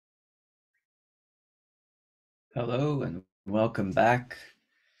Hello and welcome back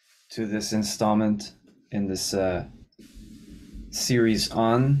to this installment in this series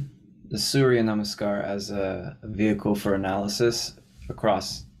on the Surya Namaskara as a vehicle for analysis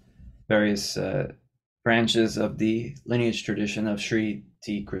across various branches of the lineage tradition of Sri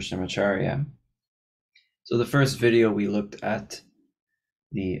T Krishnamacharya. So the first video we looked at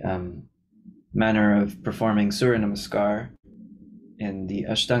the manner of performing Surya Namaskara in the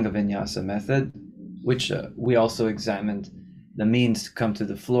Ashtanga Vinyasa method, which we also examined the means to come to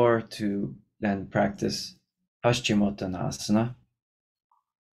the floor to then practice Paschimottanasana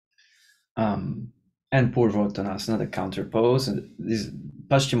and Purvottanasana, the counter pose. And this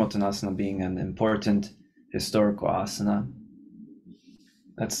Paschimottanasana being an important historical asana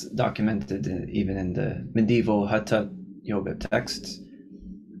that's documented even in the medieval Hatha yoga texts.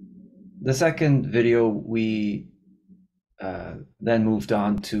 The second video, we then moved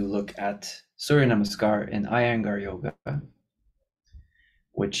on to look at Surya Namaskar in Iyengar yoga,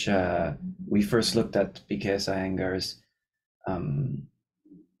 which we first looked at because Iyengar's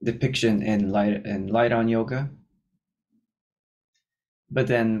depiction in light on yoga, but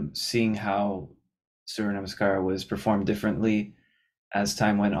then seeing how Surya Namaskar was performed differently as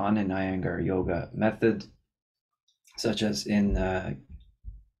time went on in Iyengar yoga method, such as in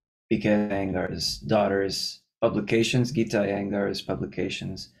B.K. Iyengar's daughter's publications, Gita Iyengar's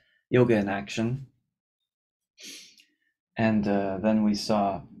publications, Yoga in Action. And then we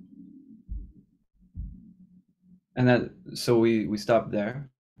saw, and that, so we stopped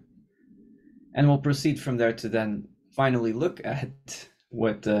there. And we'll proceed from there to then finally look at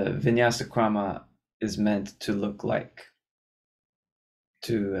what Vinyasa Krama is meant to look like,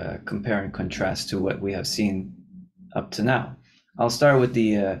 to compare and contrast to what we have seen up to now. I'll start with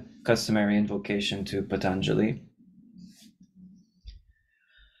the customary invocation to Patanjali.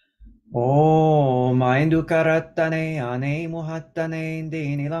 Om Aindukaratane Ane Muhattane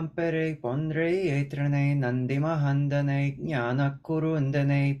Dini Lampere Pondre Etrane Nandi Mahandane Jnana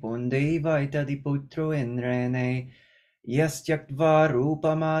Kurundane Ponde Vaitadi Putru Indrene Yastyakva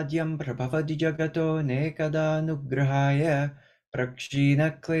Rupamadhyam Prabhavadi Jagato Nekada Nugrahaya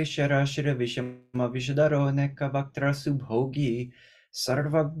Prakshina Klesharashira Vishama Vishadaro Nekavaktra Subhogi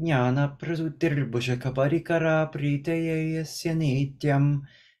Sarvajnana Prasutir Bhushakaparikara Priteye Yasya Nityam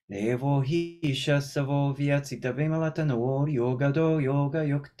Devo Hisha Savo Vyacita Vimalatanor Yogado Yoga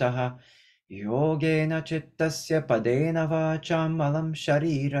Yuktaha Yogena Chittasya Padena Vacham Malam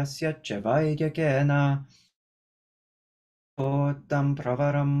Sharirasya Chavaidyakena Tam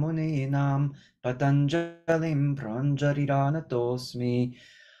Pravaram Muninam Patanjalim Pranjariranatosmi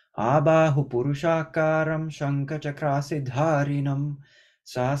Abahu Purushakaram Shankachakrasidharinam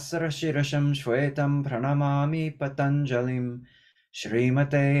Sasrashirasham Shvetam Pranamami Patanjalim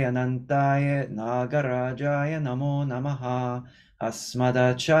Shrimate Anantaya Nagarajaya Namo Namaha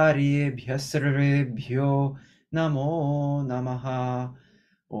Asmadacharyebhyo Sarvebhyo Namo Namaha.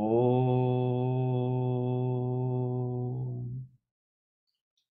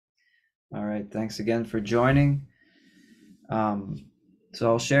 All right, thanks again for joining. So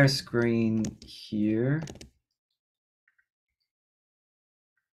I'll share screen here.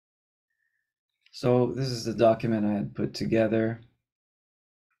 So this is the document I had put together.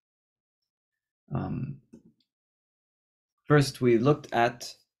 First, we looked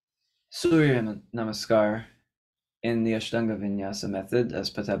at Surya Namaskar in the Ashtanga Vinyasa method as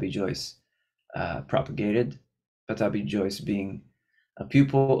Pattabhi Jois propagated. Pattabhi Jois being a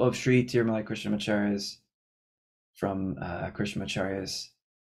pupil of Sri T Krishnamacharya's from Krishnamacharya's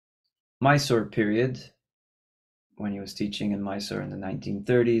Mysore period, when he was teaching in Mysore in the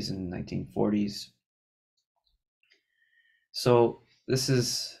 1930s and 1940s. So this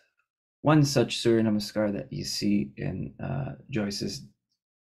is one such Surya Namaskar that you see in Jois's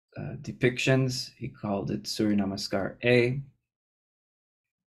depictions. He called it Surya Namaskar A.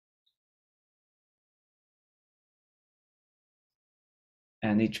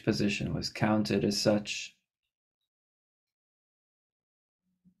 And each position was counted as such.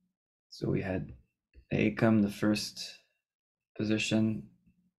 So we had Ekam, the first position,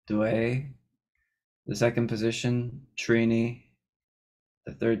 Due, the second position, Trini,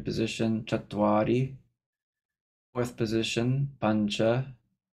 the third position, Chatwari, fourth position, Pancha,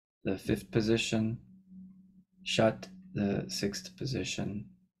 the fifth position, Shat, the sixth position,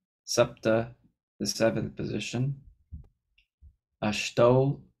 Sapta, the seventh position,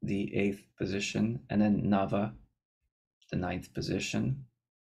 Ashto, the eighth position, and then Nava, the ninth position,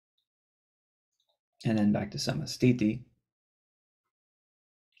 and then back to Samastiti.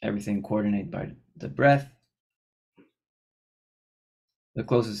 Everything coordinated by the breath. The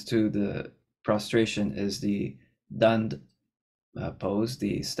closest to the prostration is the dand pose,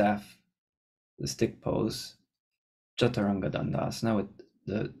 the staff, the stick pose, chaturanga dandasana, with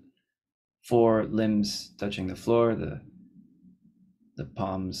the 4 limbs touching the floor, the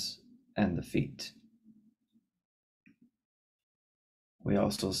palms and the feet. We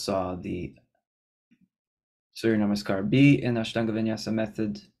also saw the Surya Namaskara B in Ashtanga Vinyasa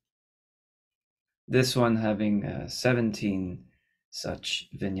method. This one having 17 such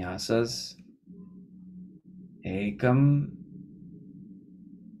vinyasas. Ekam,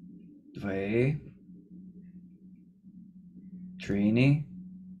 Dve, Trini,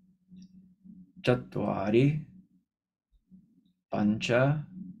 Chatvari, Pancha,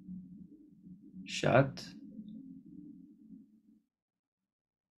 Shat.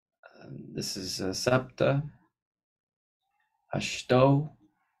 This is Sapta, Ashto,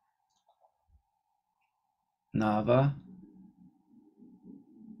 Nava,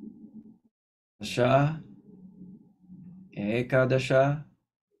 Dasha, Ekadasha,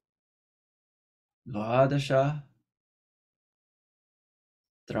 Dvadasha,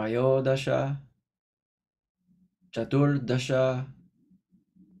 Trayodasha, Chaturdasha,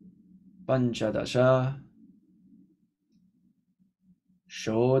 Panchadasha,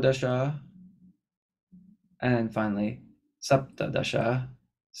 Shodasha, and finally Saptadasha,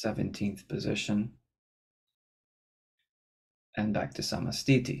 17th position, and back to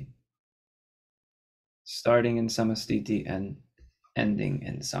Samastiti. Starting in Samastiti and ending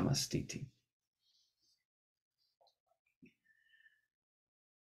in Samastiti.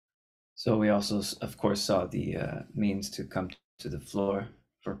 So we also, of course, saw the means to come to the floor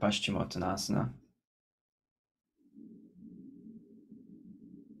for Paschimottanasana.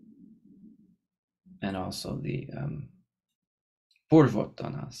 And also the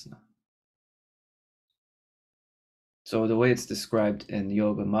Purvottanasana. So the way it's described in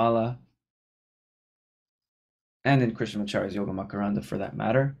Yoga Mala and in Krishnamacharya's Yoga Makaranda for that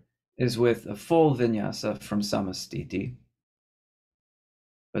matter is with a full vinyasa from Samastiti.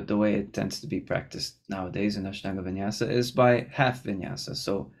 But the way it tends to be practiced nowadays in Ashtanga Vinyasa is by half vinyasa.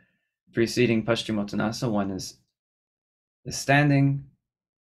 So preceding Paschimottanasana, one is standing,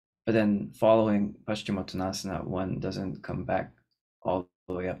 but then following Paschimottanasana, one doesn't come back all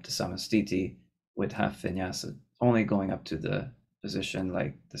the way up to Samastiti with half vinyasa, only going up to the position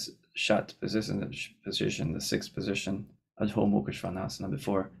like the Shat position, the 6th position, Adho Mukha Svanasana,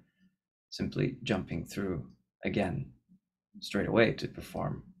 before simply jumping through again straight away to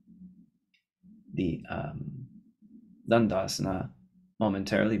perform the Dandasana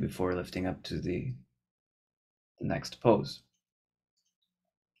momentarily before lifting up to the next pose.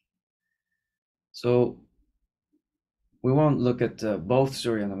 So we won't look at both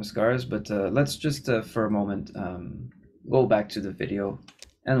Surya Namaskaras, but let's just for a moment go back to the video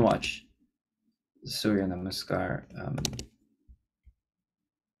and watch the Surya Namaskar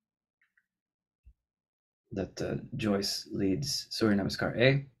that Jois leads, Surya Namaskar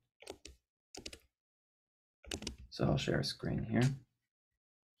A. So I'll share a screen here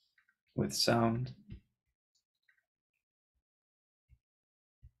with sound.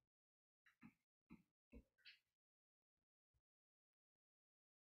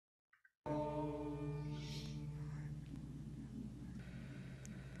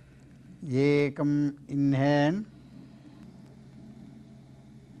 Ekam inhale,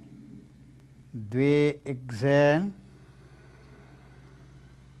 Dve exhale,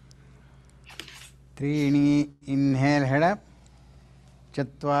 Trini inhale head up,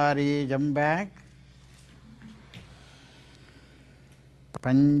 Chatvari jump back,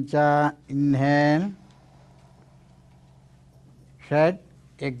 Pancha inhale, Shat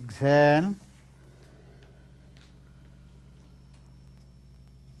exhale,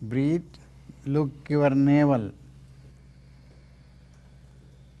 breathe, look your navel.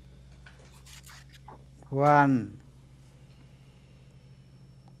 1,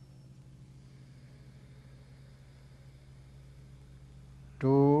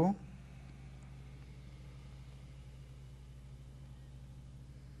 2,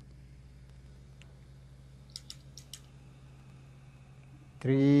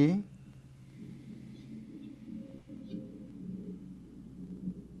 3,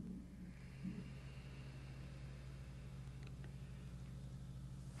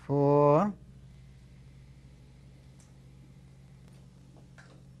 4,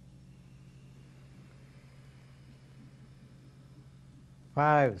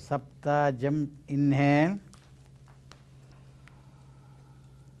 5. Sapta jump inhale,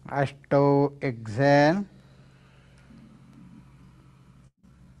 Ashto exhale,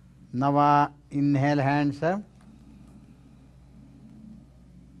 Nava inhale hands up,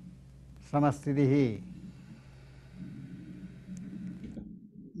 Samastitihi.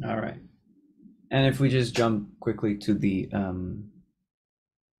 All right. And if we just jump quickly to the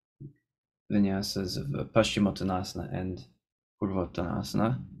vinyasas of Paschimottanasana and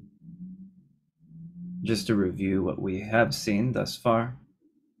Purvottanasana, just to review what we have seen thus far.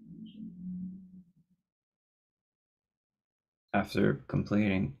 After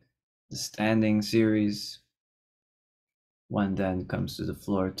completing the standing series, one then comes to the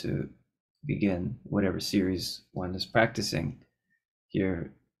floor to begin whatever series one is practicing,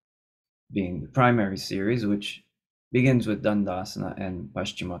 here being the primary series, which begins with Dandasana and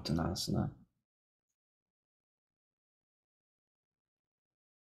Paschimottanasana.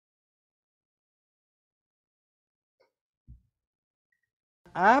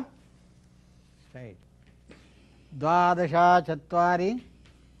 Up, straight. Dvadasha Chatvari,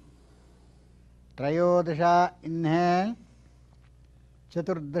 Trayodasha inhale,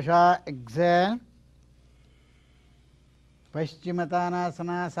 Chaturdasha exhale,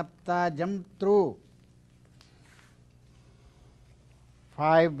 Paschimottanasana Sapta jump through.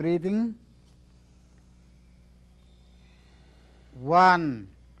 5 breathing. 1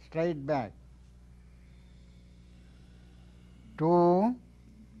 straight back. 2,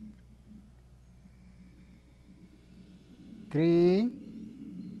 3,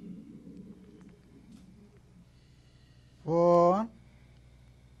 4,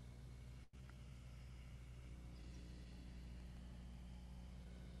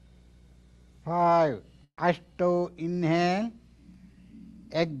 5. Ashto inhale,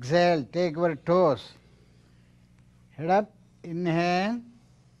 exhale, take your toes. Head up, inhale,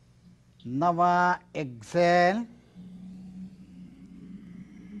 Nava exhale.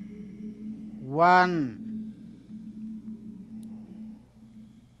 1,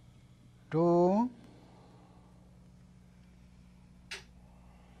 2,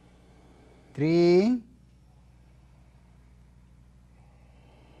 3,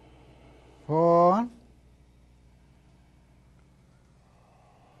 4,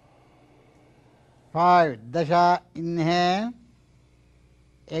 5. Dasha inhale,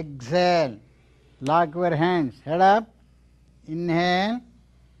 exhale, lock your hands, head up, inhale,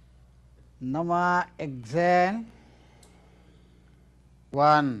 Nama exhale.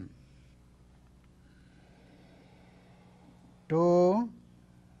 1, 2,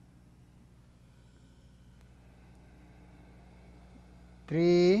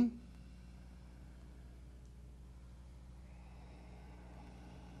 3,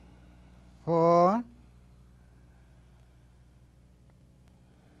 4,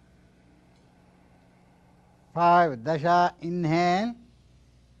 5. Dasha inhale,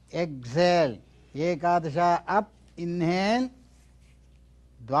 exhale, Ekadasha up, inhale,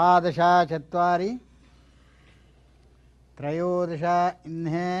 Dvadasha Chatvari, Trayodasha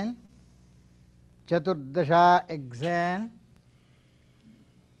inhale, Chaturdasha exhale,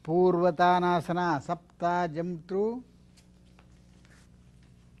 Purvottanasana Sapta jump through.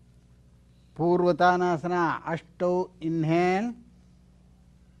 Purvottanasana Ashto inhale.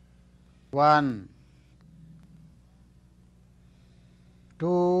 1,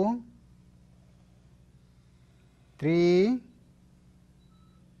 2, 3,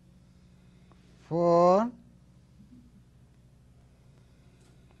 4,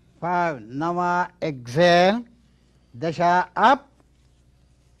 5. Nama exhale, Dasha up,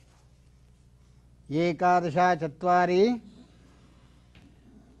 Ekadasha Chatvari,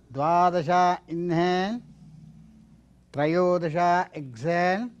 Dvadasha inhale, Trayodasha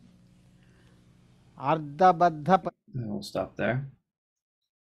exhale, Ardha Baddha. And we'll stop there.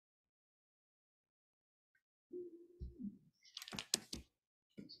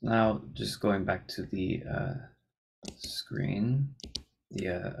 Now, just going back to the screen, the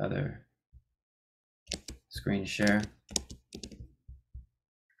other screen share.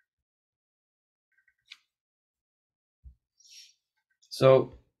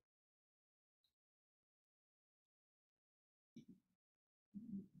 So,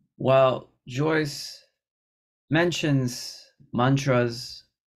 while Jois mentions mantras,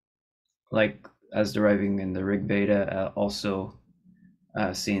 like as deriving in the Rig Veda, also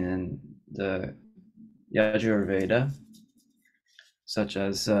seen in the Yajur Veda, such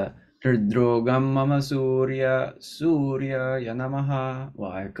as Hridrogam Mama Surya Yanamaha.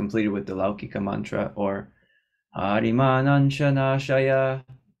 Well, I completed with the Laukika mantra, or Harimananshana.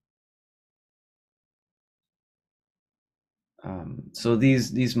 So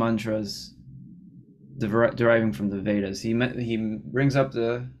these mantras deriving from the Vedas, he brings up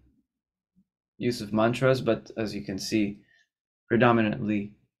the use of mantras, but as you can see,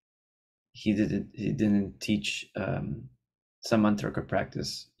 predominantly he didn't teach samantraka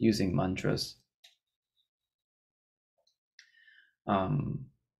practice using mantras.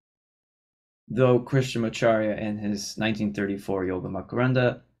 Though Krishnamacharya in his 1934 Yoga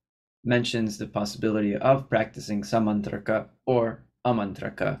Makaranda mentions the possibility of practicing samantraka or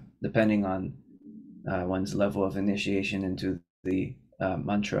amantraka, depending on one's level of initiation into the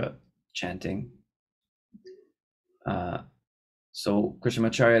mantra chanting. So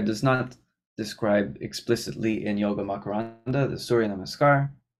Krishnamacharya does not describe explicitly in Yoga Makaranda the Surya Namaskara,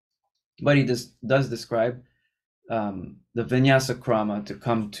 but he does describe the Vinyasa krama to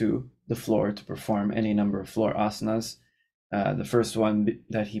come to the floor to perform any number of floor asanas. The first one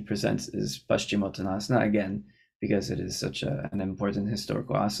that he presents is Paschimottanasana, again, because it is such an important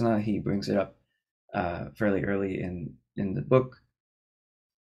historical asana. He brings it up fairly early in the book.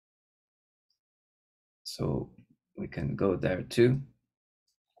 So we can go there too.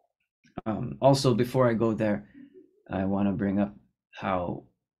 Also, before I go there, I want to bring up how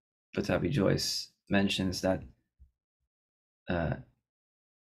Pattabhi Jois mentions that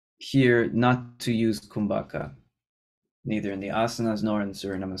here not to use kumbhaka, neither in the asanas nor in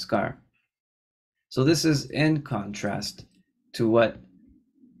Surya Namaskara. So this is in contrast to what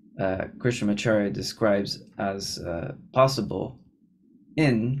Krishnamacharya describes as possible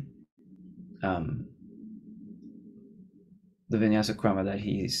in the Vinyasa krama that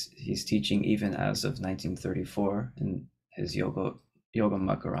he's teaching even as of 1934 in his Yoga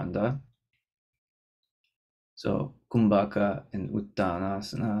Makaranda. So kumbhaka in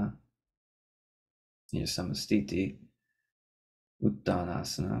Uttanasana, Samastiti,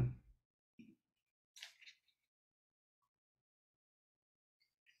 Uttanasana.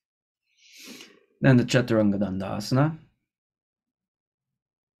 Then the Chaturanga Dandasana.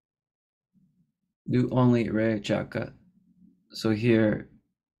 Do only Re Chaka. So here,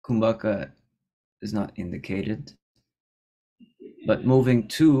 kumbhaka is not indicated, but moving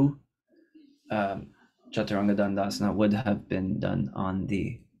to Chaturanga Dandasana would have been done on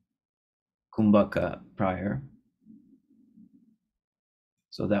the kumbhaka prior.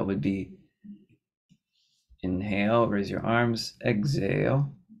 So that would be inhale, raise your arms,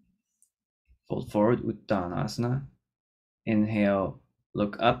 exhale, fold forward, Uttanasana. Inhale,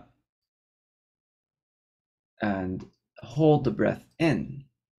 look up, and hold the breath in.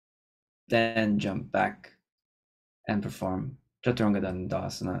 Then jump back and perform Chaturanga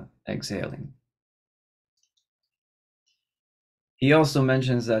Dandasana, exhaling. He also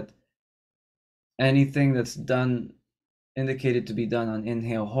mentions that anything that's done, indicated to be done on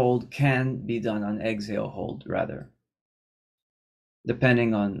inhale hold, can be done on exhale hold, rather.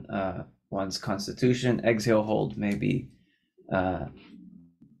 Depending on one's constitution, exhale hold may be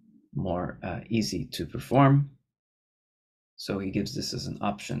more easy to perform. So he gives this as an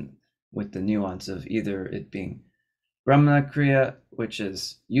option, with the nuance of either it being Brahmana Kriya, which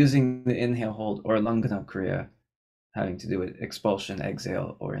is using the inhale hold, or Langana Kriya, having to do with expulsion,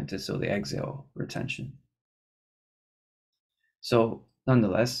 exhale oriented, so the exhale retention. So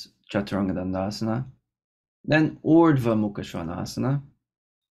nonetheless, Chaturanga Dandasana. Then Urdhva Mukha Svanasana.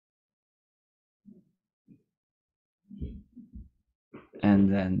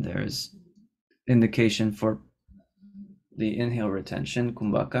 And then there's indication for the inhale retention,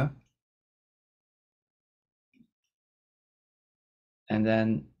 kumbhaka. And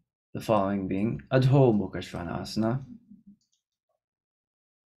then the following being Adho Mukha Svanasana.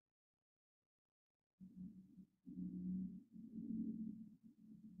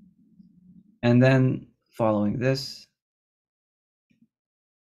 And then following this,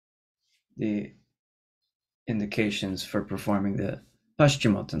 the indications for performing the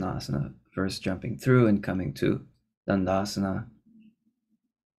Paschimottanasana, first jumping through and coming to Dandasana.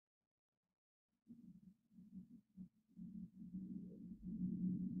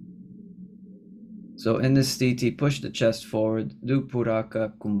 So in this sthiti, push the chest forward, do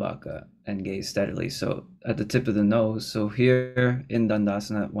Puraka Kumbhaka, and gaze steadily. So at the tip of the nose. So here in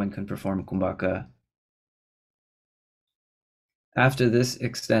Dandasana, one can perform Kumbhaka. After this,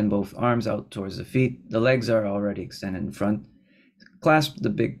 extend both arms out towards the feet. The legs are already extended in front. Clasp the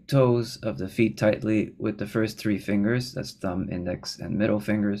big toes of the feet tightly with the first three fingers, that's thumb, index, and middle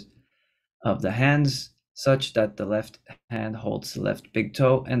fingers, of the hands, such that the left hand holds the left big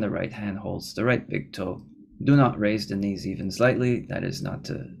toe and the right hand holds the right big toe. Do not raise the knees even slightly. That is not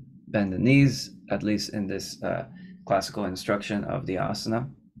to bend the knees, at least in this classical instruction of the asana.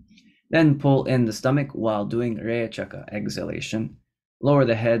 Then pull in the stomach while doing Reya Chaka, exhalation. Lower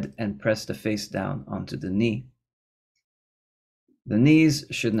the head and press the face down onto the knee. The knees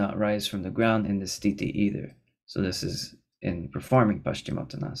should not rise from the ground in this sthiti either. So this is in performing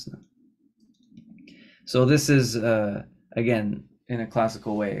Paschimottanasana. So this is again, in a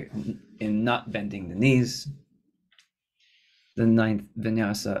classical way, in not bending the knees. The ninth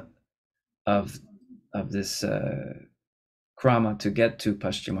vinyasa of this krama to get to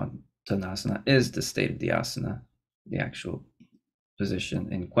Paschimottanasana is the state of the asana, the actual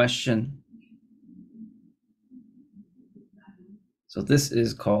position in question. So this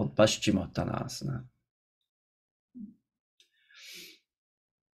is called Paschimottanasana.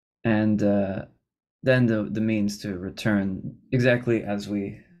 And then the means to return, exactly as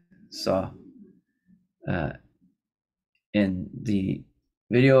we saw in the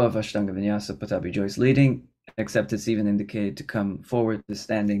video of Ashtanga Vinyasa, Pattabhi Jois leading, except it's even indicated to come forward to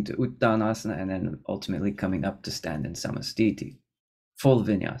standing to Uttanasana and then ultimately coming up to stand in Samastiti. Full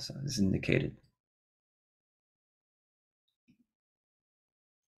Vinyasa is indicated.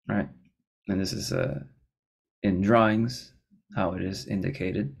 Right? And this is in drawings how it is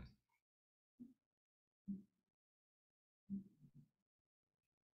indicated.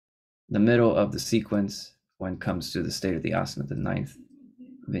 The middle of the sequence when it comes to the state of the asana, the ninth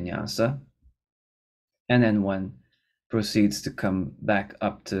vinyasa, and then one proceeds to come back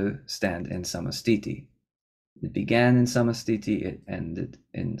up to stand in samastiti. It began in samastiti, it ended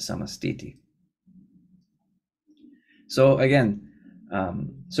in samastiti. So again,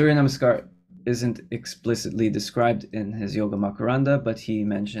 Surya Namaskara isn't explicitly described in his Yoga Makaranda, but he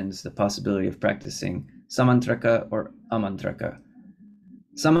mentions the possibility of practicing samantraka or amantraka.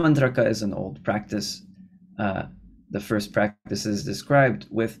 Samantraka is an old practice. The first practices described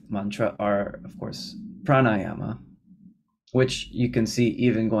with mantra are, of course, pranayama, which you can see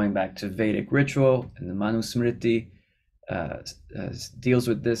even going back to Vedic ritual, and the Manusmriti deals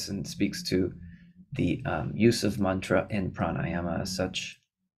with this and speaks to the use of mantra in pranayama as such,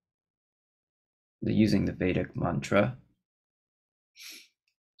 using the Vedic mantra.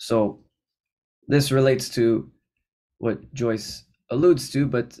 So this relates to what Jois alludes to,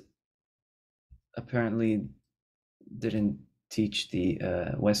 but apparently didn't teach the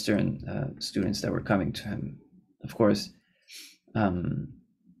Western students that were coming to him. Of course,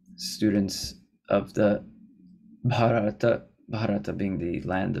 students of the Bharata being the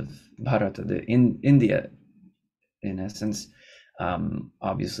land of Bharata, India, in essence,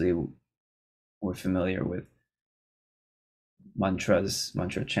 obviously we're familiar with mantras,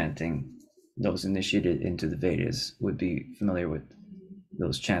 mantra chanting. Those initiated into the Vedas would be familiar with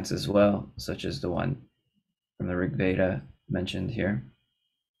those chants as well, such as the one from the Rig Veda mentioned here.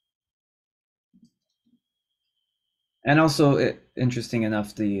 And also, interesting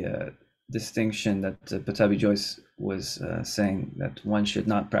enough, the distinction that Pattabhi Jois was saying, that one should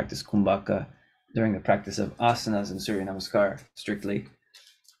not practice kumbhaka during the practice of asanas and Surya Namaskara strictly.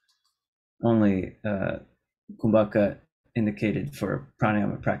 Only kumbhaka indicated for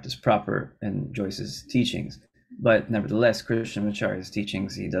pranayama practice proper in Jois's teachings. But nevertheless, Krishnamacharya's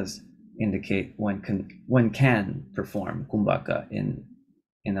teachings, he does indicate one can perform kumbhaka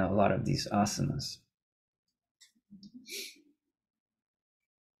in a lot of these asanas.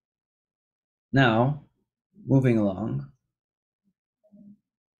 Now, moving along.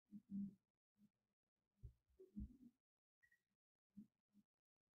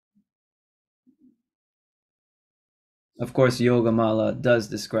 Of course, Yogamala does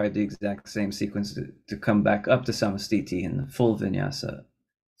describe the exact same sequence to come back up to Samastiti in the full Vinyasa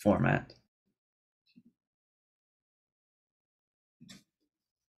format.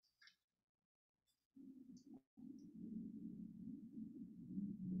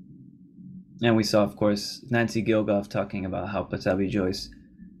 And we saw, of course, Nancy Gilgoff talking about how Pattabhi Jois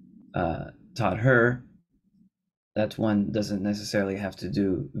taught her that one doesn't necessarily have to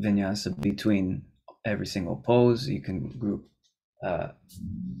do vinyasa between every single pose. You can group a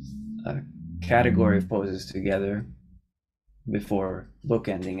category of poses together before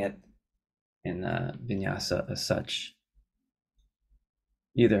bookending it in vinyasa as such.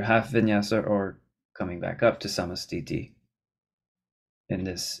 Either half vinyasa or coming back up to samastiti in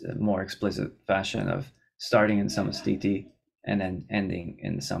this more explicit fashion of starting in samastiti and then ending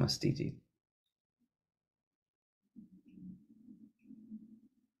in samastiti.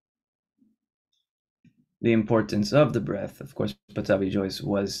 The importance of the breath, of course, Pattabhi Jois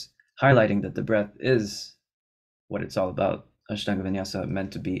was highlighting that the breath is what it's all about. Ashtanga Vinyasa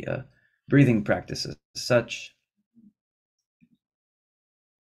meant to be a breathing practice as such.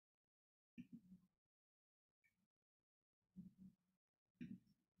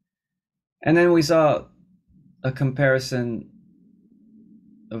 And then we saw a comparison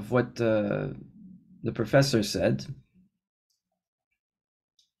of what the professor said.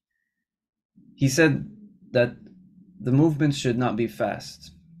 He said that the movements should not be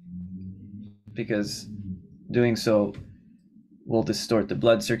fast, because doing so will distort the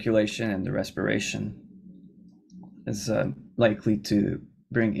blood circulation, and the respiration is likely to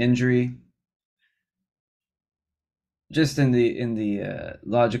bring injury. Just in the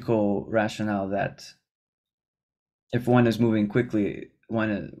logical rationale that if one is moving quickly,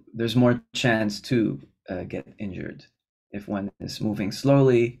 there's more chance to get injured. If one is moving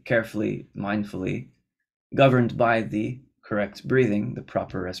slowly, carefully, mindfully, governed by the correct breathing, the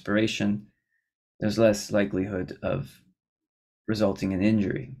proper respiration, there's less likelihood of resulting in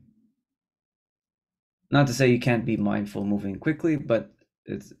injury. Not to say you can't be mindful moving quickly, but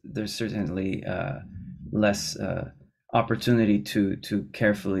there's certainly less opportunity to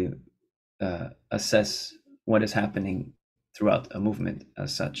carefully assess what is happening throughout a movement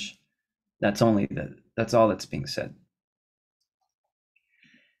as such. That's all that's being said.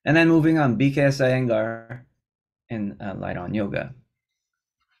 And then moving on, BKS Iyengar in Light on Yoga.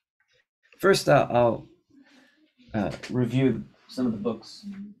 First, I'll review some of the books.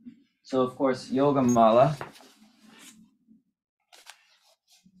 So, of course, Yoga Mala,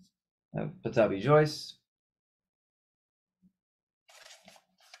 Pattabhi Jois.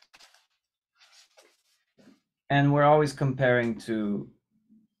 And we're always comparing to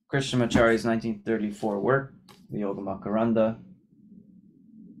Krishnamacharya's 1934 work, the Yoga Makaranda.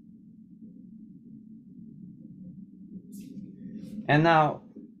 And now,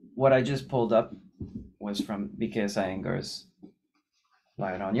 what I just pulled up was from BKS Iyengar's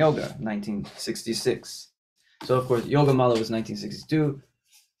Light on Yoga, 1966. So, of course, Yoga Mala was 1962,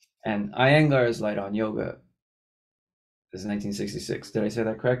 and Iyengar's Light on Yoga is 1966. Did I say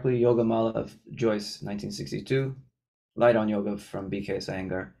that correctly? Yoga Mala of Jois, 1962. Light on Yoga from BKS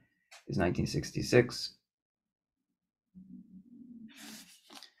Iyengar is 1966.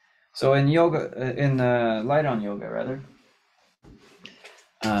 So in Light on Yoga, rather,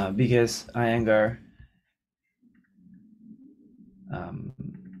 BKS Iyengar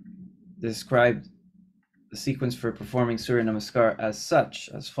described the sequence for performing Surya Namaskara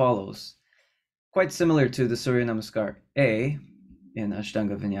as follows. Quite similar to the Surya Namaskar A in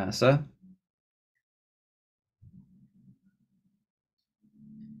Ashtanga Vinyasa.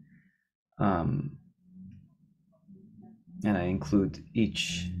 And I include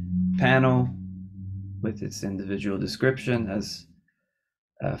each panel with its individual description as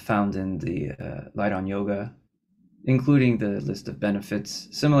found in the Light on Yoga, including the list of benefits,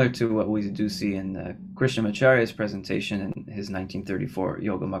 similar to what we do see in Krishnamacharya's presentation in his 1934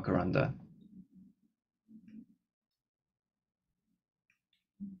 Yoga Makaranda.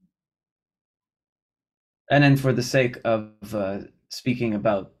 And then for the sake of speaking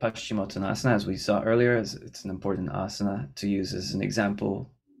about Paschimottanasana, as we saw earlier, as it's an important asana to use as an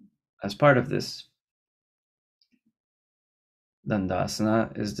example as part of this,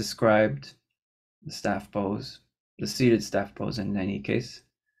 Dandasana is described, the staff pose, the seated staff pose in any case,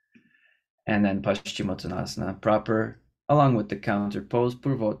 and then Paschimottanasana proper, along with the counter pose,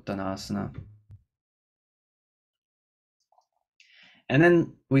 Purvottanasana. And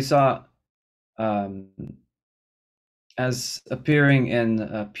then we saw as appearing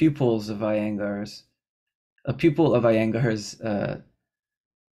in pupils of Iyengar's, a pupil of Iyengar's,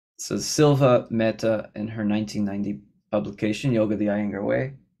 so Silva Mehta in her 1990 publication, Yoga the Iyengar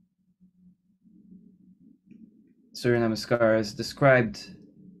Way. Surya Namaskara is described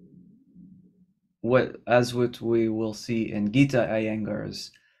what we will see in Gita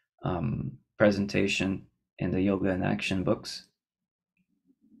Iyengar's presentation in the Yoga in Action books.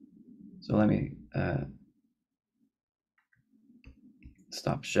 So let me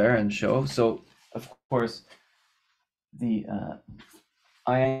stop share and show. So, of course, the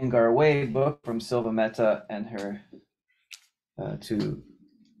Iyengar Way book from Silva Mehta and her two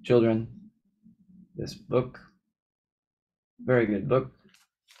children. This book, very good book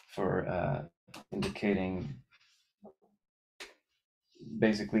for indicating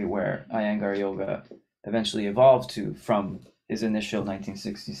basically where Iyengar Yoga eventually evolved to from his initial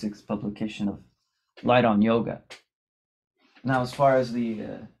 1966 publication of Light on Yoga. Now, as far as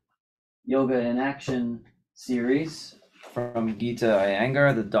the Yoga in Action series from Gita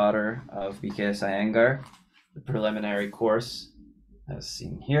Iyengar, the daughter of BKS Iyengar, the preliminary course as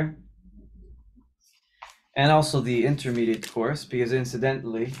seen here, and also the intermediate course, because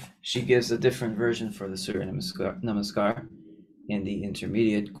incidentally, she gives a different version for the Surya Namaskar in the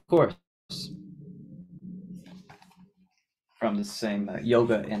intermediate course from the same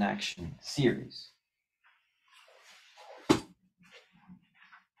Yoga in Action series.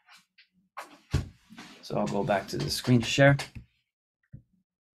 So I'll go back to the screen share.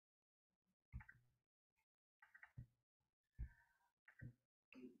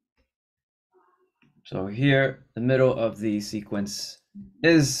 So here, the middle of the sequence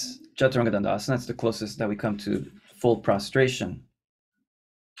is Chaturanga Dandasana. That's the closest that we come to full prostration.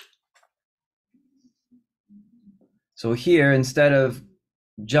 So here, instead of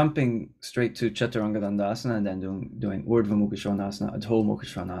jumping straight to Chaturanga Dandasana and then doing Urdhva Mukha Svanasana, Adho Mukha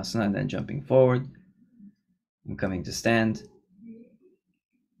Svanasana, and then jumping forward and coming to stand,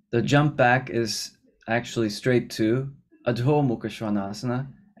 the jump back is actually straight to Adho Mukha Svanasana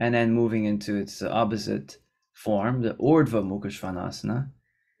and then moving into its opposite form, the Urdhva Mukha Svanasana,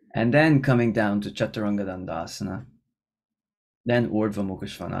 and then coming down to Chaturanga Dandasana, then Urdhva Mukha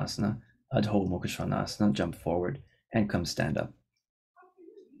Svanasana, Adho Mukha Svanasana, jump forward and come stand up.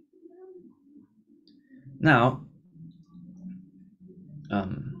 Now,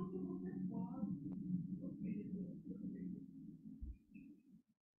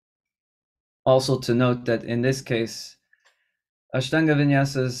 also to note that in this case, Ashtanga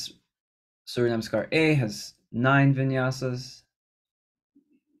Vinyasas, Surya Namaskara A has 9 vinyasas,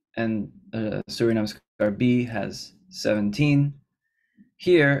 and Surya Namaskara B has 17.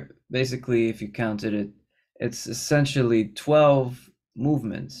 Here, basically, if you counted it, it's essentially 12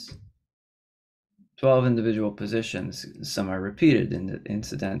 movements, 12 individual positions. Some are repeated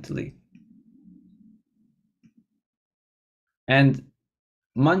incidentally. And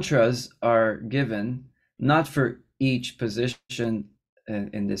mantras are given not for each position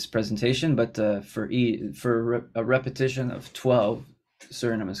in this presentation, but for a repetition of 12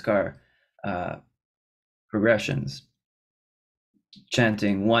 Surya Namaskar progressions,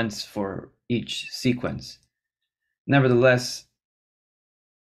 chanting once for each sequence. Nevertheless,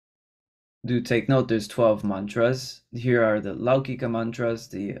 do take note, there's 12 mantras. Here are the Laukika mantras,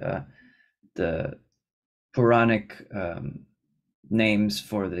 the Puranic names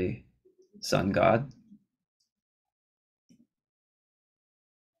for the sun god.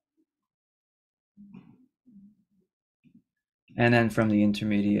 And then from the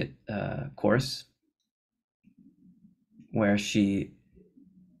intermediate course, where she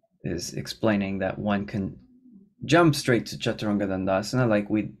is explaining that one can jump straight to Chaturanga Dandasana, like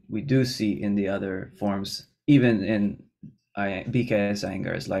we do see in the other forms, even in BKS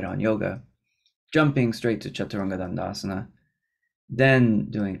Iyengar's Light on Yoga, jumping straight to Chaturanga Dandasana, then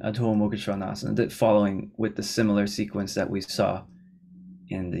doing Adho Mukha Svanasana, following with the similar sequence that we saw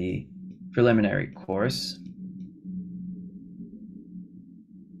in the preliminary course.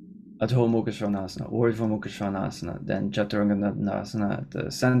 Adho Mukha Svanasana, Urdhva Mukha Svanasana, then Chaturanga Dandasana at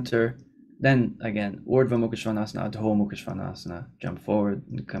the center, then again Urdhva Mukha Svanasana, Adho Mukha Svanasana, jump forward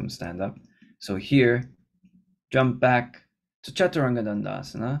and come stand up. So here, jump back to Chaturanga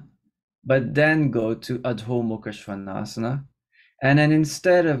Dandasana, but then go to Adho Mukha Svanasana, and then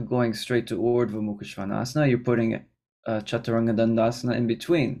instead of going straight to Urdhva Mukha Svanasana, you're putting Chaturanga Dandasana in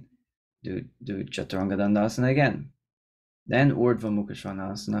between. Do Chaturanga Dandasana again, then Urdhva Mukha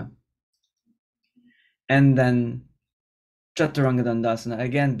Svanasana, and then Chaturanga Dandasana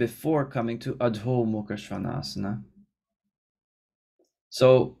again before coming to Adho Mukha Svanasana.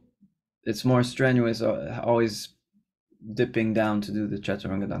 So it's more strenuous, always dipping down to do the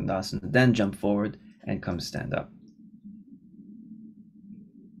Chaturanga Dandasana, then jump forward and come stand up.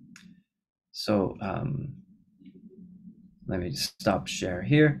 So let me just stop share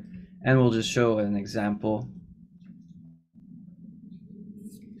here, and we'll just show an example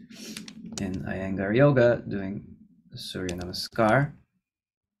in Iyengar Yoga doing Surya Namaskar.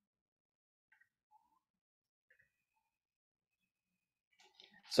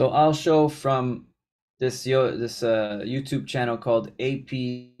 So I'll show from this YouTube channel called AP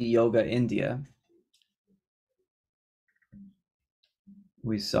Yoga India.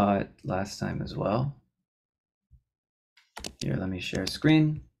 We saw it last time as well. Here, let me share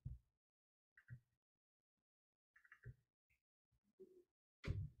screen.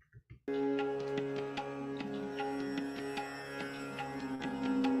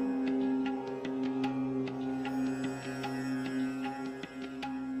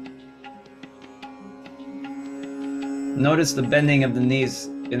 Notice the bending of the knees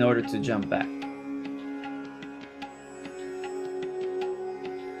in order to jump back.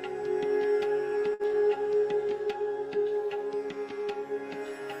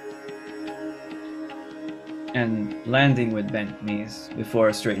 And landing with bent knees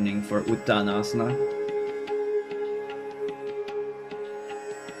before straightening for Uttanasana.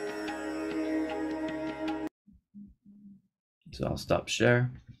 So I'll stop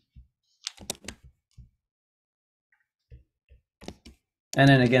share. And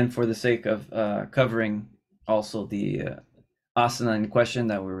then again, for the sake of covering also the asana in question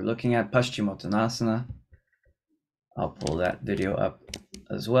that we were looking at, Paschimottanasana, I'll pull that video up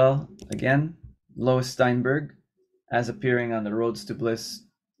as well again. Lois Steinberg, as appearing on the Roads to Bliss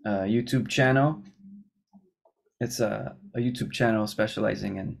YouTube channel. It's a YouTube channel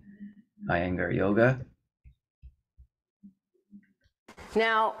specializing in Iyengar yoga.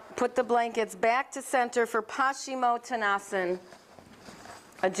 Now, put the blankets back to center for Paschimottanasana.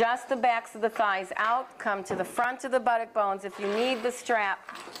 Adjust the backs of the thighs out. Come to the front of the buttock bones. If you need the strap,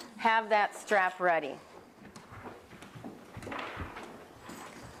 have that strap ready.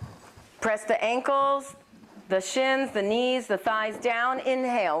 Press the ankles, the shins, the knees, the thighs down.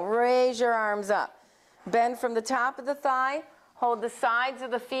 Inhale, raise your arms up. Bend from the top of the thigh. Hold the sides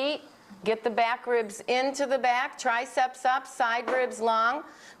of the feet. Get the back ribs into the back, triceps up, side ribs long.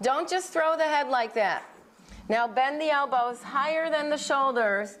 Don't just throw the head like that. Now bend the elbows higher than the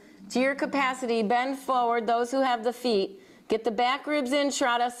shoulders to your capacity. Bend forward, those who have the feet. Get the back ribs in,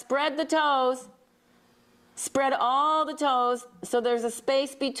 Shraddha. Spread the toes. Spread all the toes so there's a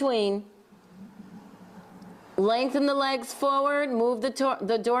space between. Lengthen the legs forward. Move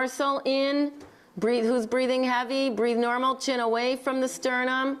the dorsal in. Breathe. Who's breathing heavy? Breathe normal. Chin away from the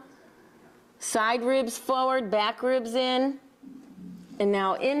sternum. Side ribs forward, back ribs in. And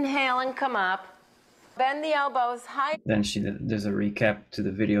now inhale and come up. Bend the elbows high. Then there's a recap to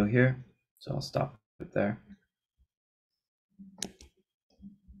the video here, so I'll stop it there.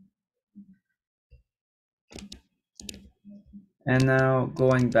 And now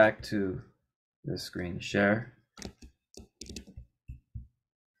going back to the screen share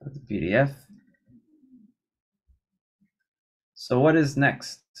of the PDF. So what is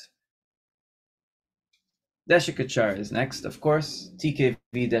next? Desikachar is next, of course. TKV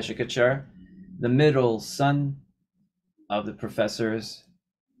Desikachar, the middle son of the professors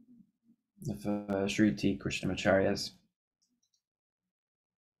of Sri T Krishnamacharya's.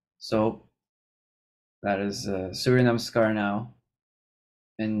 So that is Surya Namaskara now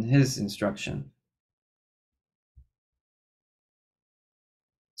in his instruction.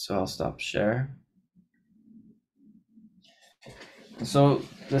 So I'll stop share. So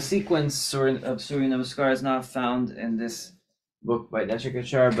the sequence of Surya Namaskara is not found in this book by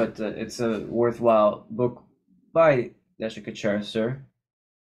Desikachar, but it's a worthwhile book by Desikachar, sir.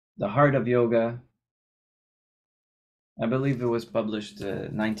 The Heart of Yoga. I believe it was published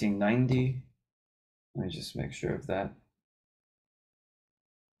 1990. Let me just make sure of that.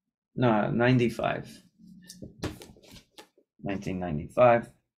 No, 95. 1995.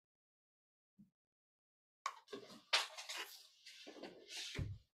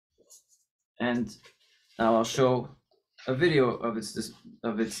 And now I'll show a video of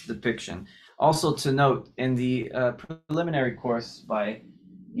its depiction. Also to note, in the preliminary course by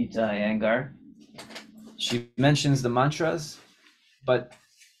Ita Iyengar, she mentions the mantras, but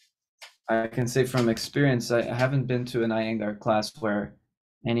I can say from experience, I haven't been to an Iyengar class where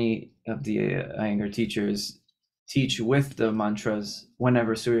any of the Iyengar teachers teach with the mantras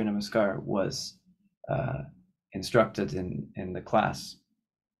whenever Surya Namaskara was instructed in the class.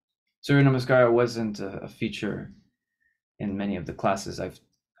 Surya Namaskara wasn't a feature in many of the classes I've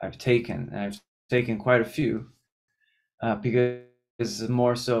taken, and I've taken quite a few because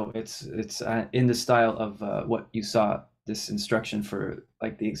more so it's in the style of what you saw this instruction for,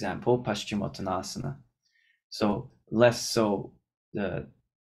 like the example Paschimottanasana. So less so the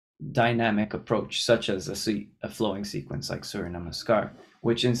dynamic approach, such as a flowing sequence like Surya Namaskara,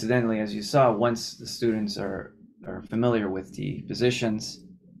 which incidentally, as you saw, once the students are familiar with the positions,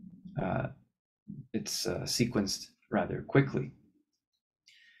 it's sequenced rather quickly.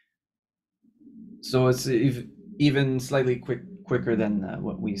 So it's even slightly quicker than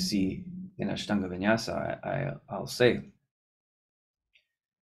what we see in Ashtanga Vinyasa, I'll say.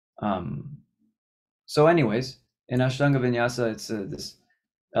 So anyways, in Ashtanga Vinyasa, it's this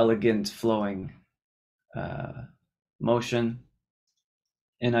elegant flowing motion.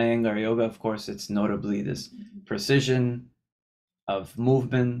 In Iyengar Yoga, of course, it's notably this precision of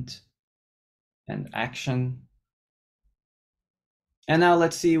movement and action. And now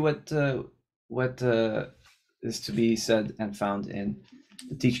let's see what is to be said and found in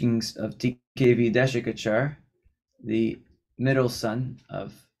the teachings of TKV Desikachar, the middle son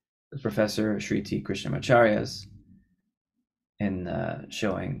of the Professor Sri T Krishnamacharya's, in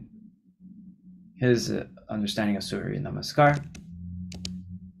showing his understanding of Surya Namaskara.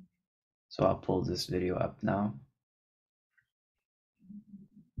 So I'll pull this video up now.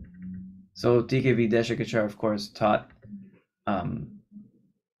 So TKV Desikachar, of course, taught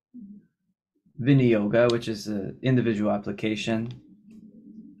Vinyasa, which is an individual application,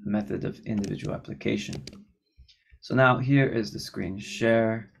 a method of individual application. So now here is the screen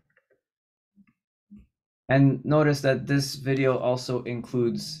share. And notice that this video also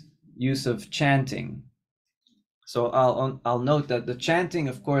includes use of chanting. So I'll note that the chanting,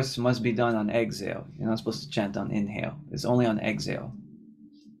 of course, must be done on exhale. You're not supposed to chant on inhale. It's only on exhale.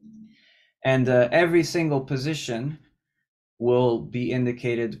 And every single position will be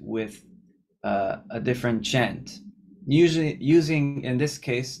indicated with a different chant. Usually using, in this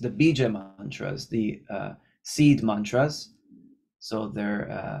case, the bija mantras, the seed mantras. So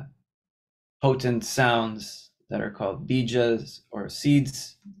they're potent sounds that are called bijas or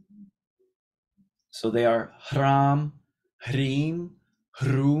seeds. So they are hram, hrim,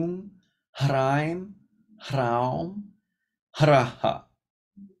 hrum, hraim, hraum, hraha.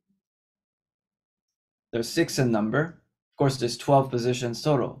 There's 6 in number. Of course, there's 12 positions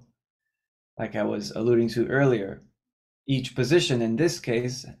total. Like I was alluding to earlier, each position in this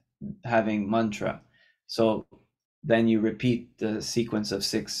case having mantra. So then you repeat the sequence of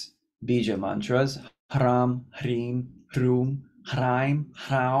 6 bija mantras, hram, hrim, hrum, hraim,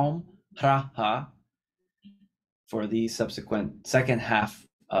 hraum, hraha, for the subsequent second half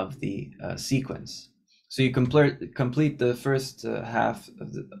of the sequence. So you complete the first half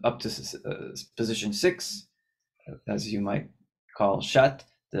of up to position 6, as you might call shat,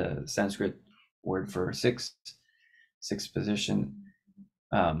 the Sanskrit word for 6. 6th position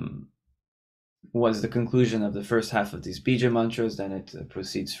was the conclusion of the first half of these bija mantras, then it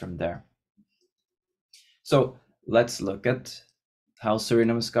proceeds from there. So let's look at how Surya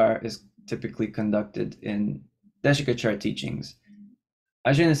Namaskar is typically conducted in Desikachar teachings.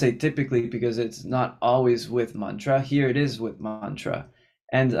 I shouldn't say typically because it's not always with mantra. Here it is with mantra.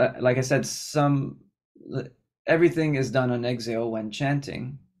 And like I said, everything is done on exhale when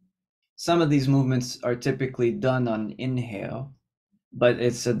chanting. Some of these movements are typically done on inhale, but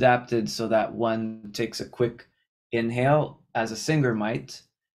it's adapted so that one takes a quick inhale as a singer might,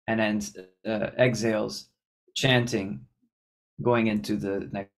 and then exhales chanting going into the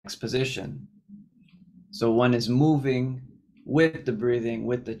next position. So one is moving with the breathing,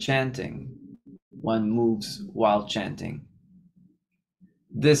 with the chanting. One moves while chanting.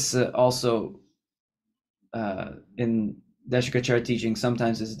 This also in Desikachar teaching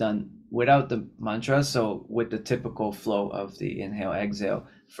sometimes is done without the mantra, so with the typical flow of the inhale-exhale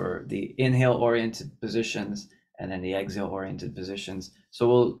for the inhale-oriented positions and then the exhale-oriented positions. So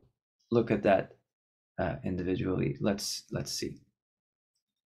we'll look at that individually. Let's see.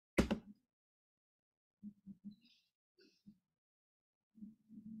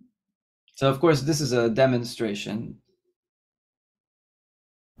 So of course, this is a demonstration.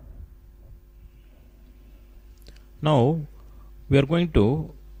 Now we are going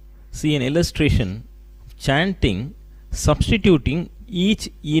to see an illustration of chanting, substituting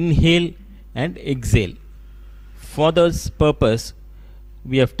each inhale and exhale. For this purpose,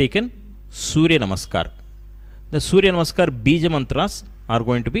 we have taken Surya Namaskar. The Surya Namaskar Bija mantras are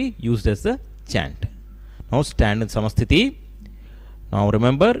going to be used as the chant. Now stand in Samasthiti. Now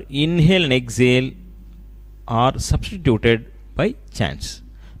remember, inhale and exhale are substituted by chants.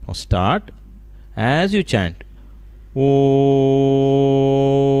 Now start. As you chant, Om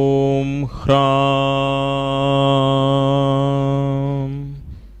Hram.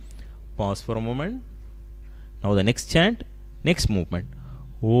 Pause for a moment. Now the next chant, next movement.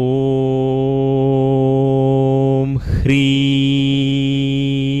 Om Hrim.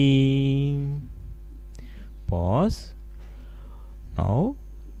 Pause. Now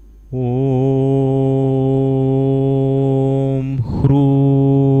Om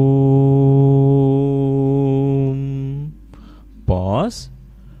Hrum. Pause.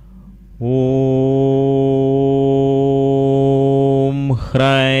 Om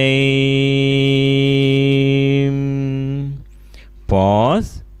Hraim.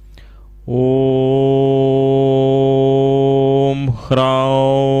 Pause. Om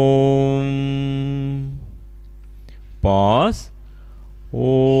Hraum. Pause.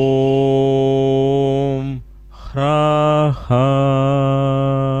 Om Hraha.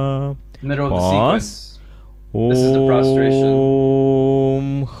 Middle of the Pause. sequence. This is the prostration.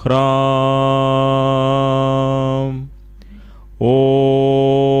 Om Hram. Om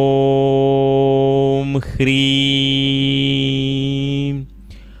Hrim.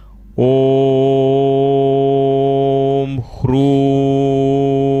 Om Hrum.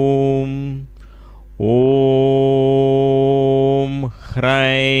 Om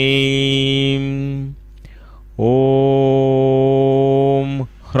Hraim. Om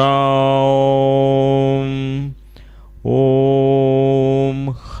Hraum.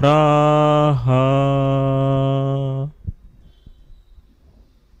 Om Hraha.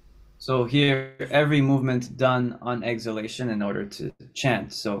 So here, every movement done on exhalation in order to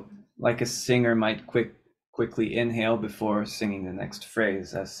chant. So like a singer might quickly inhale before singing the next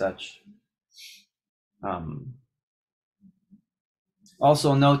phrase as such.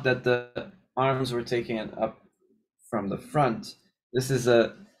 Also note that the arms were taking it up from the front. This is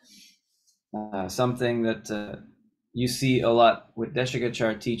something that you see a lot with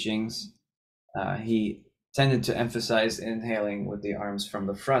Desikachar teachings. He tended to emphasize inhaling with the arms from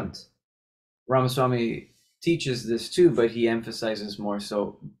the front. Ramaswamy teaches this too, but he emphasizes more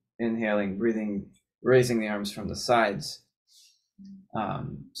so inhaling, breathing, raising the arms from the sides.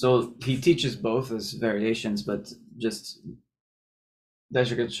 So he teaches both as variations, but just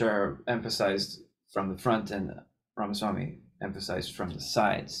Desikachar emphasized from the front and Ramaswamy emphasized from the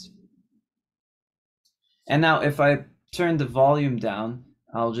sides. And now if I turn the volume down,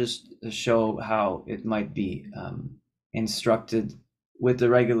 I'll just show how it might be instructed with the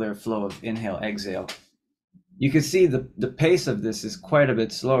regular flow of inhale, exhale. You can see the pace of this is quite a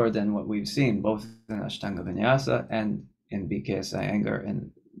bit slower than what we've seen, both in Ashtanga Vinyasa and in BKS Iyengar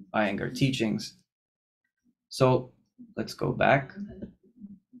and Iyengar teachings. So let's go back.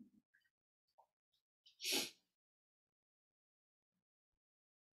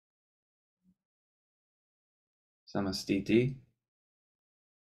 Samastiti.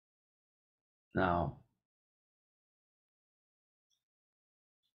 Now,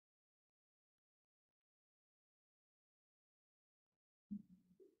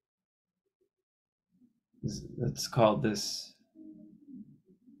 let's call this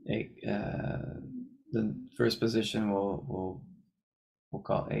the first position we'll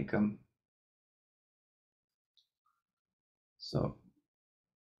call Ekam. So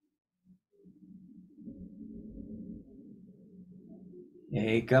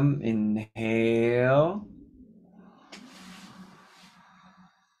Ekam, inhale.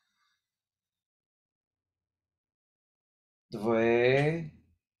 Dve,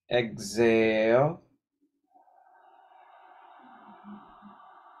 exhale.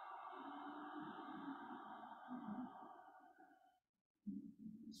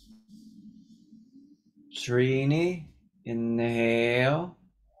 Trini, inhale.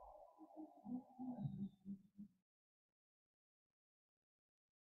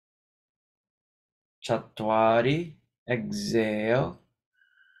 Chatwari, exhale.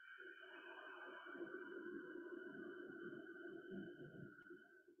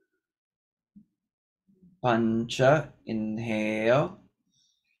 Pancha, inhale.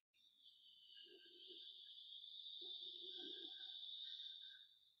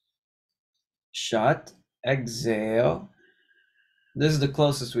 Shat, exhale. This is the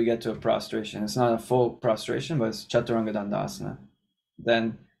closest we get to a prostration. It's not a full prostration, but it's Chaturanga Dandasana.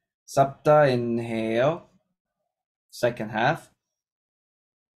 Then Sapta, inhale. Second half.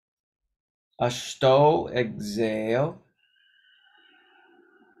 Ashto, exhale.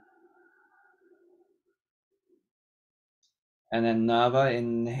 And then Nava,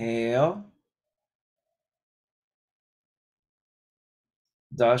 inhale.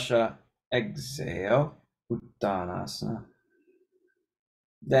 Dasha, exhale. Uttanasana.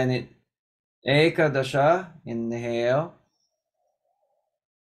 Then it Ekadasha, inhale.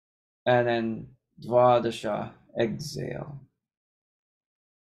 And then Dvadasha, exhale.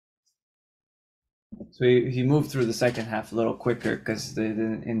 So he moved through the second half a little quicker because they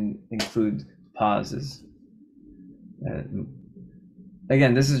didn't include pauses.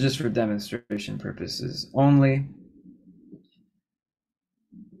 Again, this is just for demonstration purposes only.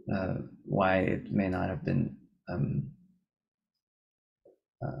 Why it may not have been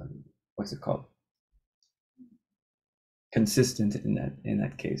what's it called? Consistent in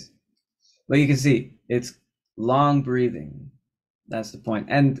that case. But you can see it's long breathing. That's the point.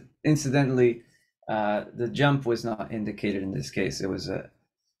 And incidentally, the jump was not indicated in this case. It was a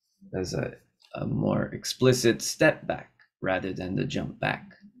more explicit step back rather than the jump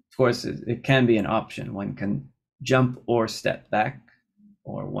back. Of course, it can be an option. One can jump or step back,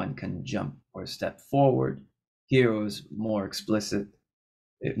 or one can jump or step forward. Here it was more explicit.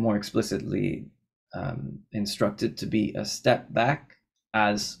 It more explicitly instructed to be a step back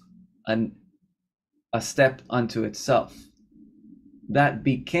as a step unto itself. That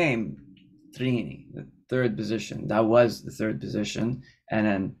became Trini, the third position. That was the third position. And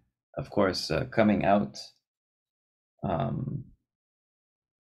then, of course, coming out,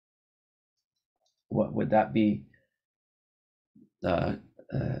 what would that be? It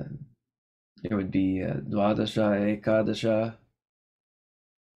would be Dvadasha, Ekadasha.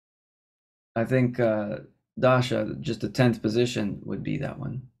 I think Dasha, just the 10th position, would be that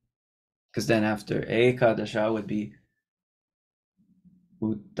one. Because then after Ekadasha would be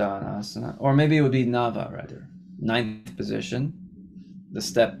Uttanasana, or maybe it would be Nava rather. 9th position, the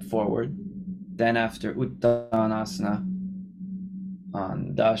step forward. Then after Uttanasana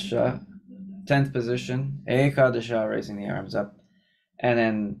on Dasha, 10th position, Ekadasha, raising the arms up, and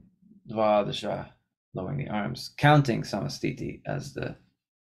then Dvadasha, lowering the arms, counting Samastiti as the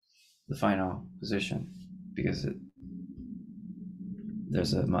final position, because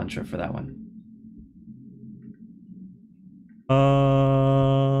there's a mantra for that one.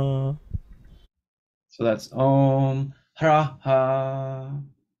 So that's Om Hra Ha.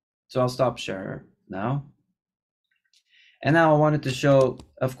 So I'll stop share now. And now I wanted to show,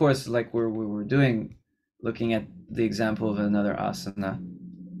 of course, like we were doing, looking at the example of another asana,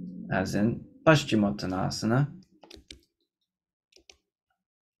 as in Paschimottanasana.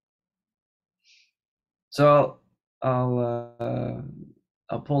 So I'll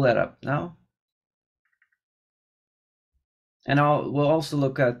pull that up now, and we'll also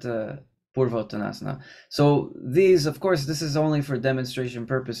look at Purvottanasana. So these, of course, this is only for demonstration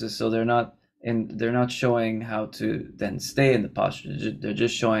purposes. So they're not showing how to then stay in the posture. They're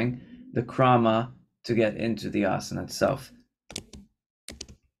just showing the krama to get into the asana itself.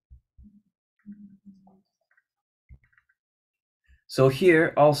 So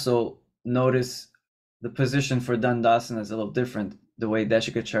here also notice the position for Dandasana is a little different, the way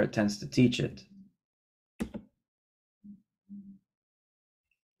Desikachar tends to teach it.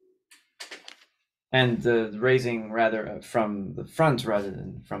 And the raising rather from the front rather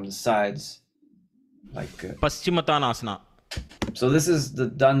than from the sides, like Paschimottanasana. So this is the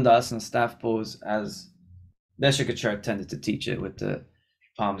Dandasana staff pose as Desikachar tended to teach it, with the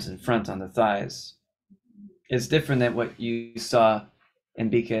palms in front on the thighs. It's different than what you saw in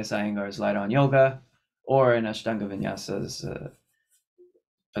BKS Iyengar's Light on Yoga, or in Ashtanga Vinyasa's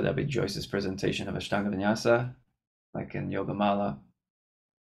Pattabhi Jois's presentation of Ashtanga Vinyasa, like in Yoga Mala.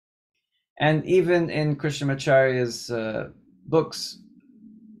 And even in Krishnamacharya's books,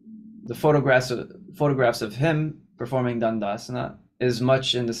 the photographs of him performing Dandasana is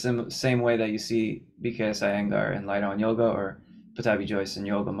much in the same way that you see BKS Iyengar in Light on Yoga, or Pattabhi Jois in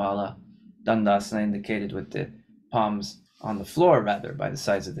Yoga Mala. Dandasana indicated with the palms on the floor, rather, by the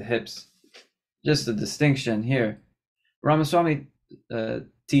sides of the hips. Just a distinction here. Ramaswamy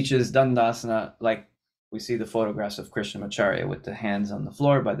teaches Dandasana like we see the photographs of Krishnamacharya, with the hands on the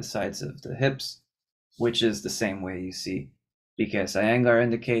floor by the sides of the hips, which is the same way you see BKS Iyengar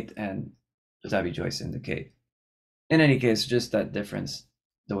indicate and Pattabhi Jois indicate. In any case, just that difference,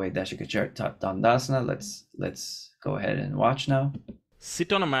 the way Desikachar taught Dandasana. Let's go ahead and watch now.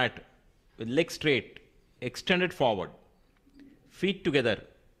 Sit on a mat with legs straight, extended forward, feet together,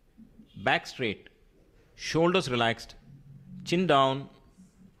 back straight, shoulders relaxed, chin down,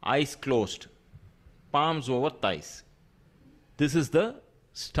 eyes closed, palms over thighs. This is the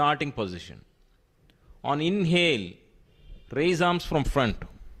starting position. On inhale, raise arms from front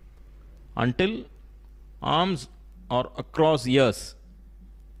until arms are across ears.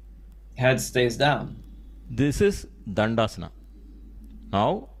 Head stays down. This is Dandasana.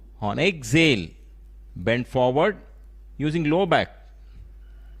 Now, on exhale, bend forward using low back.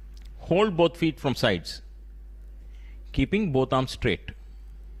 Hold both feet from sides, keeping both arms straight.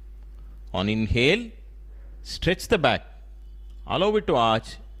 On inhale, stretch the back. Allow it to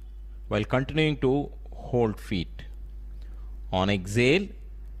arch while continuing to hold feet. On exhale,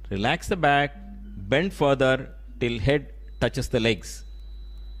 relax the back, bend further till head touches the legs.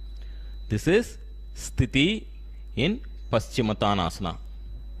 This is Sthiti in Paschimottanasana.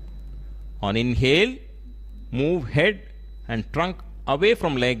 On inhale, move head and trunk away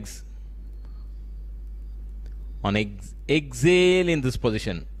from legs. On exhale in this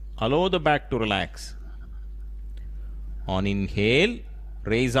position, allow the back to relax. On inhale,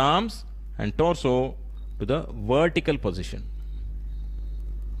 raise arms and torso to the vertical position.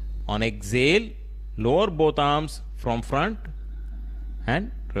 On exhale, lower both arms from front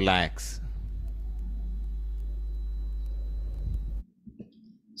and relax.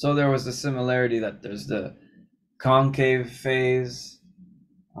 So there was a similarity that there's the concave phase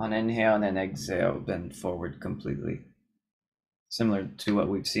on inhale, and then exhale, bend forward completely. Similar to what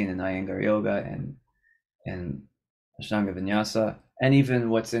we've seen in Iyengar Yoga and Ashtanga Vinyasa, and even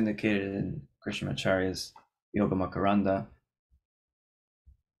what's indicated in Krishnamacharya's Yoga Makaranda.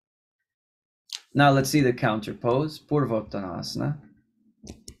 Now let's see the counter pose, Purvottanasana.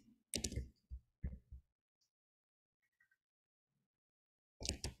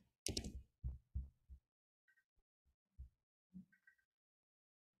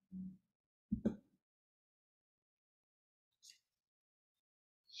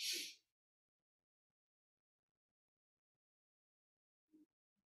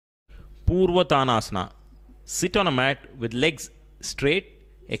 Purvottanasana. Sit on a mat with legs straight,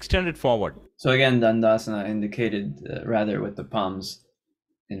 extended forward. So again, Dandasana indicated rather with the palms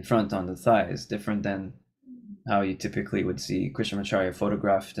in front on the thighs, different than how you typically would see Krishnamacharya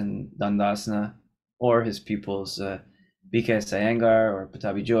photographed in Dandasana, or his pupils BKS Iyengar or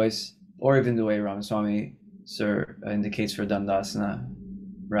Pattabhi Jois, or even the way Ramaswamy Sir indicates for Dandasana,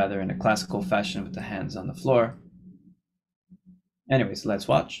 rather in a classical fashion with the hands on the floor. Anyways, let's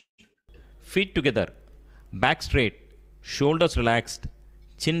watch. Feet together, back straight, shoulders relaxed,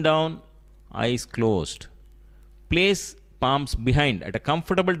 chin down, eyes closed. Place palms behind at a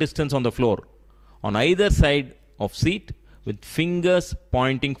comfortable distance on the floor, on either side of seat with fingers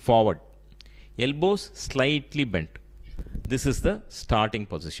pointing forward. Elbows slightly bent. This is the starting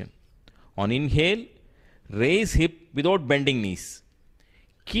position. On inhale, raise hip without bending knees.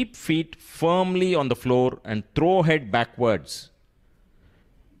 Keep feet firmly on the floor and throw head backwards.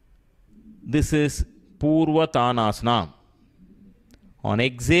 This is Purvottanasana. On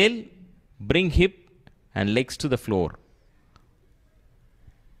exhale, bring hip and legs to the floor.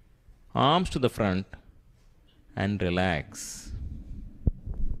 Arms to the front and relax.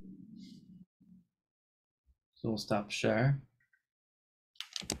 So we'll stop share.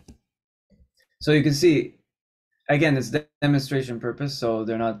 So you can see, again, it's demonstration purpose, so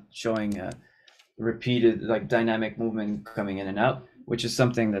they're not showing repeated like dynamic movement coming in and out, which is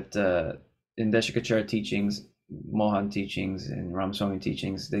something that in Desikachar teachings, Mohan teachings, and Ramaswamy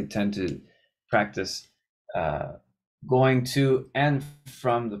teachings, they tend to practice going to and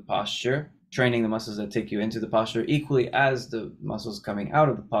from the posture, training the muscles that take you into the posture equally as the muscles coming out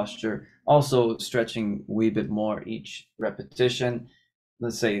of the posture, also stretching a wee bit more each repetition.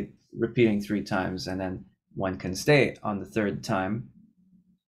 Let's say repeating 3 times, and then one can stay on the 3rd time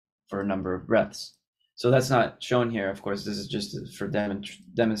for a number of breaths. So that's not shown here. Of course, this is just for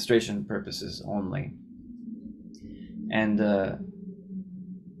demonstration purposes only. And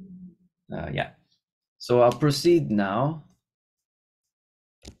yeah, so I'll proceed now.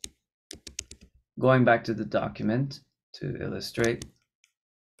 Going back to the document to illustrate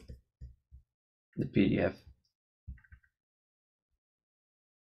the PDF.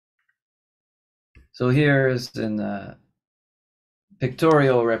 So here is a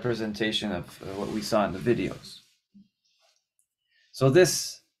pictorial representation of what we saw in the videos. So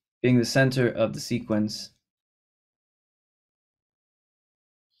this being the center of the sequence,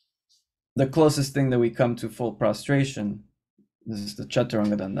 the closest thing that we come to full prostration, this is the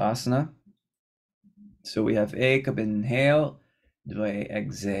Chaturanga Dandasana. So we have Ekab inhale, Dve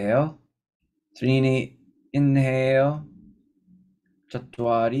exhale, Trini inhale,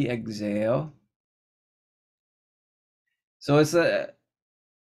 Chatwari exhale. So it's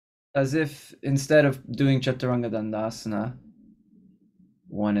as if instead of doing Chaturanga Dandasana,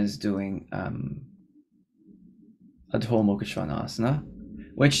 one is doing Adho Mukha Svanasana,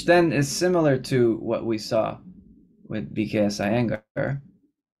 which then is similar to what we saw with BKS Iyengar.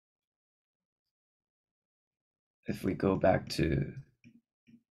 If we go back to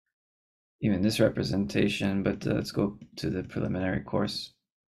even this representation, but let's go to the preliminary course.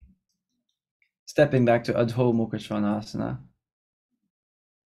 Stepping back to Adho Mukha Svanasana,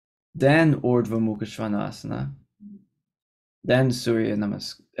 then Urdhva Mukha Svanasana, then Surya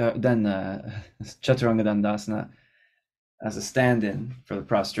Namaskara, then Chaturanga Dandasana as a stand-in for the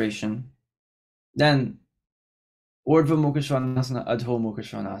prostration, then Urdhva Mukha Svanasana, Adho Mukha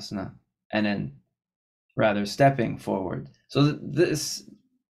Svanasana, and then rather stepping forward. So this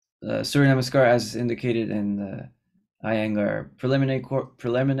Surya Namaskara, as indicated in the Iyengar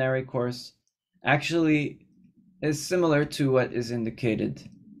preliminary course, actually is similar to what is indicated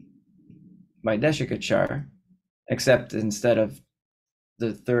by Desikachar, except instead of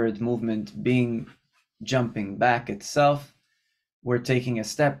the 3rd movement being jumping back itself, we're taking a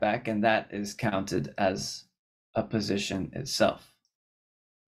step back, and that is counted as a position itself.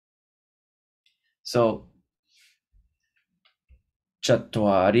 So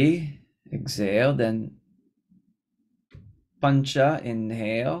Chatwari, exhale, then Pancha,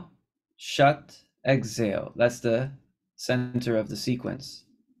 inhale, Shat, exhale. That's the center of the sequence.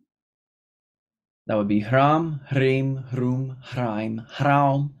 That would be Hram, Hrim, Hrum, Hraim,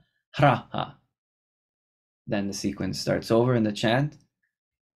 Hraum, Hraha. Then the sequence starts over in the chant.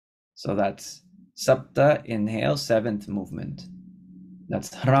 So that's Sapta, inhale, 7th movement.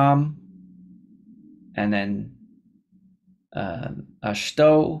 That's Hram, and then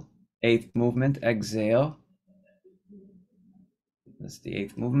Ashto, 8th movement, exhale. That's the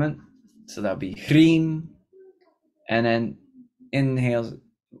 8th movement. So that'll be Hrim, and then inhale,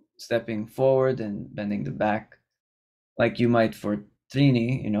 stepping forward and bending the back, like you might for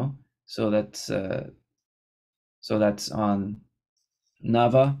Trini, you know. So that's on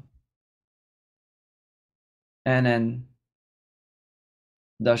Nava. And then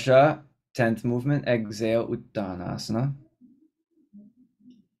Dasha, 10th movement, exhale, Uttanasana.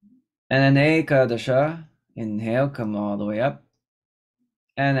 And then Ekadasha, inhale, come all the way up.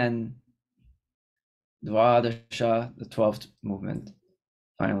 And then Dvadasha, the 12th movement,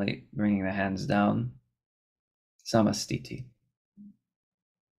 finally bringing the hands down, Samastiti.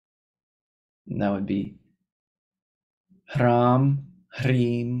 And that would be Hram,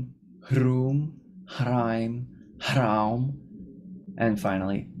 Hrim, Hrum, Hraim, Hraum, and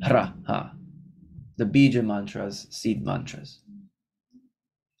finally Hra-ha, the Bija mantras, seed mantras.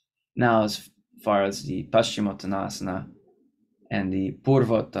 Now, as far as the Paschimottanasana and the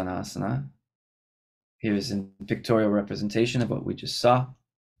Purvottanasana, here's a pictorial representation of what we just saw.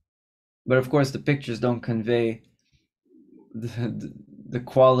 But of course, the pictures don't convey the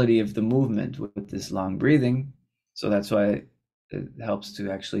quality of the movement with this long breathing. So that's why it helps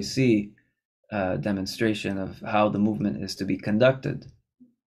to actually see a demonstration of how the movement is to be conducted.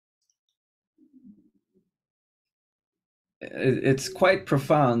 It's quite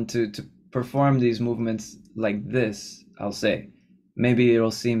profound to perform these movements like this, I'll say. Maybe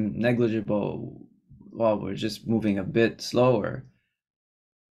it'll seem negligible while we're just moving a bit slower.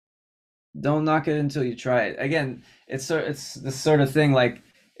 Don't knock it until you try it. Again, it's this sort of thing, like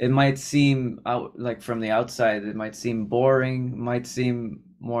it might seem like from the outside, it might seem boring, might seem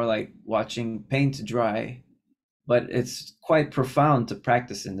more like watching paint dry, but it's quite profound to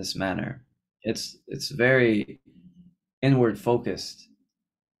practice in this manner. It's very inward focused.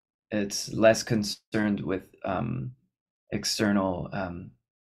 It's less concerned with external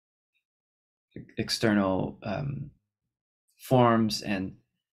forms and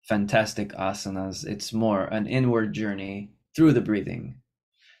fantastic asanas. It's more an inward journey through the breathing.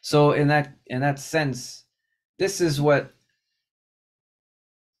 So in that sense, this is what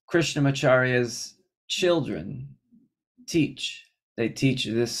Krishnamacharya's children teach. They teach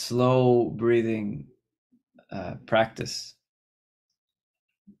this slow breathing practice.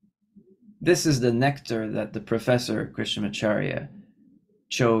 This is the nectar that the professor Krishnamacharya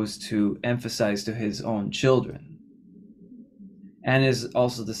chose to emphasize to his own children, and is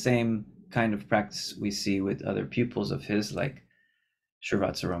also the same kind of practice we see with other pupils of his, like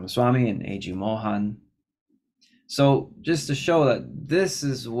Srivatsa Ramaswamy and A.G. Mohan. So just to show that this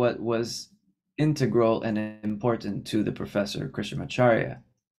is what was integral and important to the professor Krishnamacharya.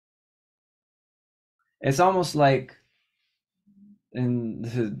 It's almost like in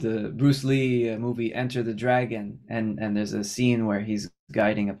the Bruce Lee movie Enter the Dragon, and there's a scene where he's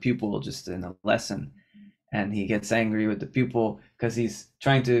guiding a pupil just in a lesson, and he gets angry with the pupil because he's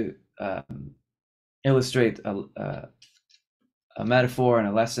trying to illustrate a metaphor and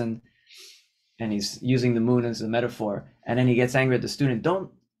a lesson, and he's using the moon as a metaphor, and then he gets angry at the student.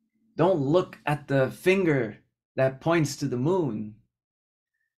 Don't look at the finger that points to the moon.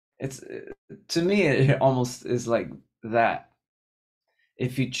 It's, to me, it almost is like that.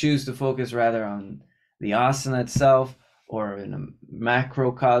 If you choose to focus rather on the asana itself, or in a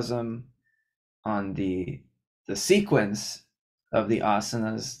macrocosm on the sequence of the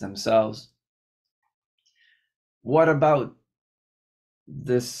asanas themselves, what about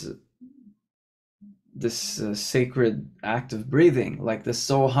this sacred act of breathing, like the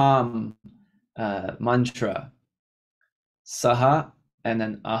Soham mantra, Saha and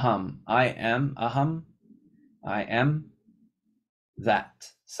then Aham, I am, Aham, I am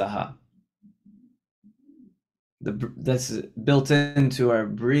that, Saha. That's built into our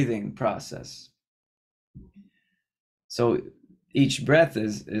breathing process. So each breath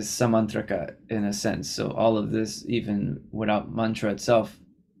is samantraka in a sense. So all of this, even without mantra itself,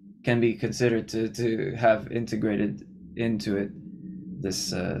 can be considered to have integrated into it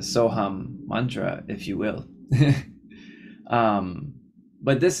this Soham mantra, if you will.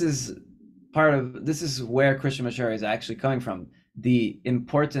 But this is where Krishnamacharya is actually coming from. The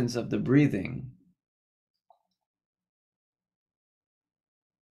importance of the breathing